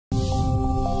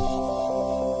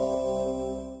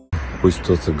по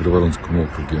ситуации в Грайворонском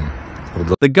округе.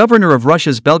 The governor of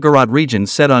Russia's Belgorod region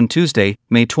said on Tuesday,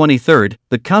 May 23,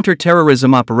 the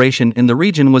counter-terrorism operation in the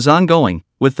region was ongoing,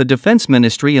 with the defense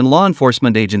ministry and law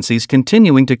enforcement agencies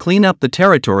continuing to clean up the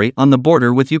territory on the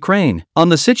border with Ukraine. On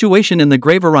the situation in the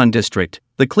Belgorod district,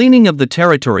 the cleaning of the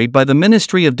territory by the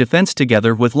Ministry of Defense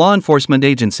together with law enforcement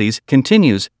agencies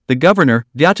continues, the governor,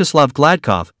 Vyacheslav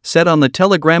Gladkov, said on the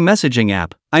Telegram messaging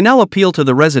app. I now appeal to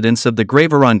the residents of the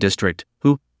Belgorod district,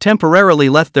 who temporarily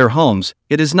left their homes.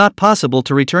 It is not possible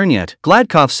to return yet.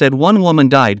 Gladkov said one woman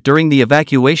died during the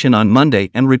evacuation on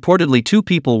Monday and reportedly 2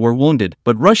 people were wounded,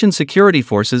 but Russian security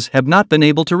forces have not been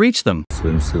able to reach them.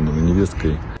 Своим сыном и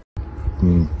невесткой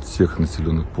тех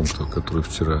населенных пунктов,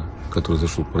 в которые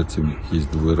зашел противник, есть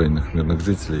 2 раненых мирных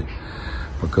жителей.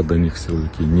 Пока до них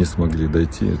силовики не смогли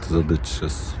дойти, это задача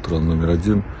сейчас с утра номер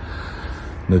 1.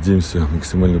 Надеемся,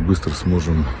 максимально быстро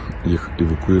сможем их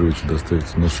эвакуировать и доставить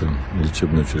в наше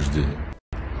лечебное учреждение.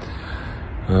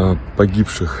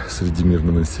 Погибших среди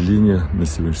мирного населения на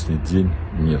сегодняшний день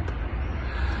нет.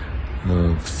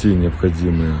 Все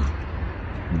необходимые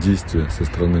действия со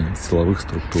стороны силовых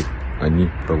структур, они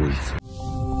проводятся.